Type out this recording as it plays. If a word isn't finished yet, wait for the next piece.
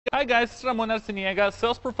Hi guys, this is Ramon Arciniega,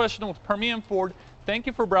 sales professional with Permian Ford. Thank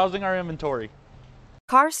you for browsing our inventory.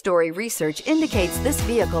 Car Story research indicates this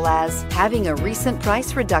vehicle as having a recent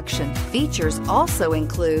price reduction. Features also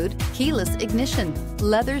include keyless ignition,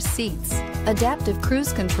 leather seats, adaptive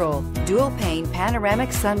cruise control, dual-pane panoramic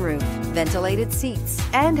sunroof, ventilated seats,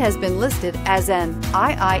 and has been listed as an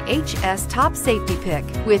IIHS top safety pick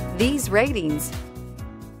with these ratings.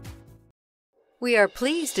 We are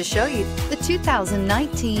pleased to show you the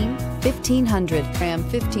 2019 1500. Ram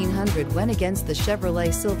 1500 went against the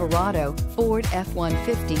Chevrolet Silverado, Ford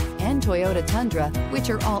F-150, and Toyota Tundra, which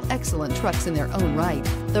are all excellent trucks in their own right.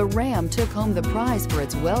 The Ram took home the prize for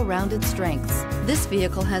its well-rounded strengths. This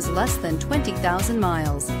vehicle has less than 20,000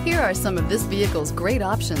 miles. Here are some of this vehicle's great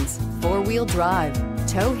options: four-wheel drive,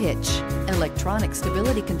 tow hitch, electronic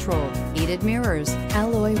stability control, heated mirrors,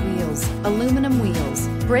 alloy wheels, aluminum wheels,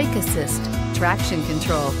 brake assist, traction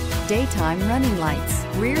control, daytime running lights,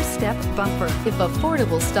 rear step bumper. If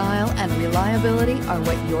affordable style and reliability are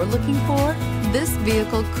what you're looking for, this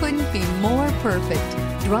vehicle couldn't be more perfect.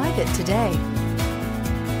 Drive it today.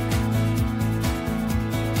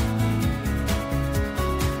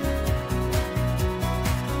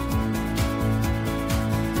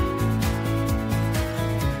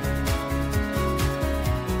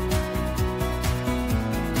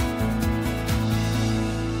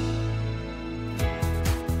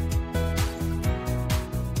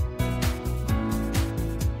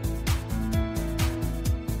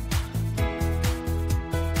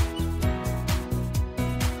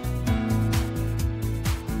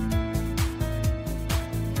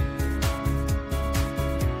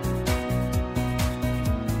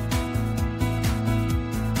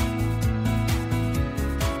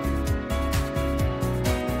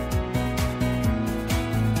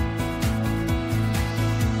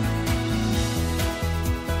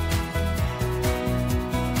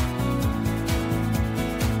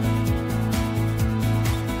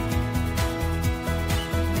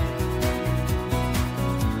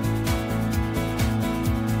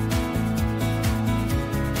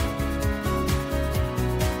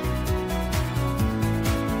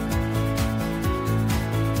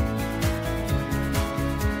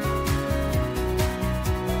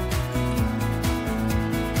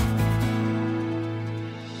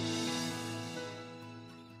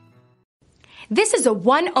 This is a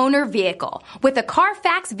one-owner vehicle with a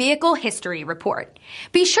Carfax Vehicle History Report.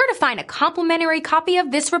 Be sure to find a complimentary copy of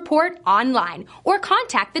this report online or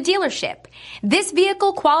contact the dealership. This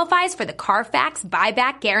vehicle qualifies for the Carfax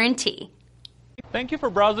Buyback Guarantee. Thank you for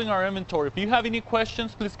browsing our inventory. If you have any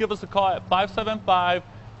questions, please give us a call at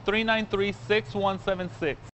 575-393-6176.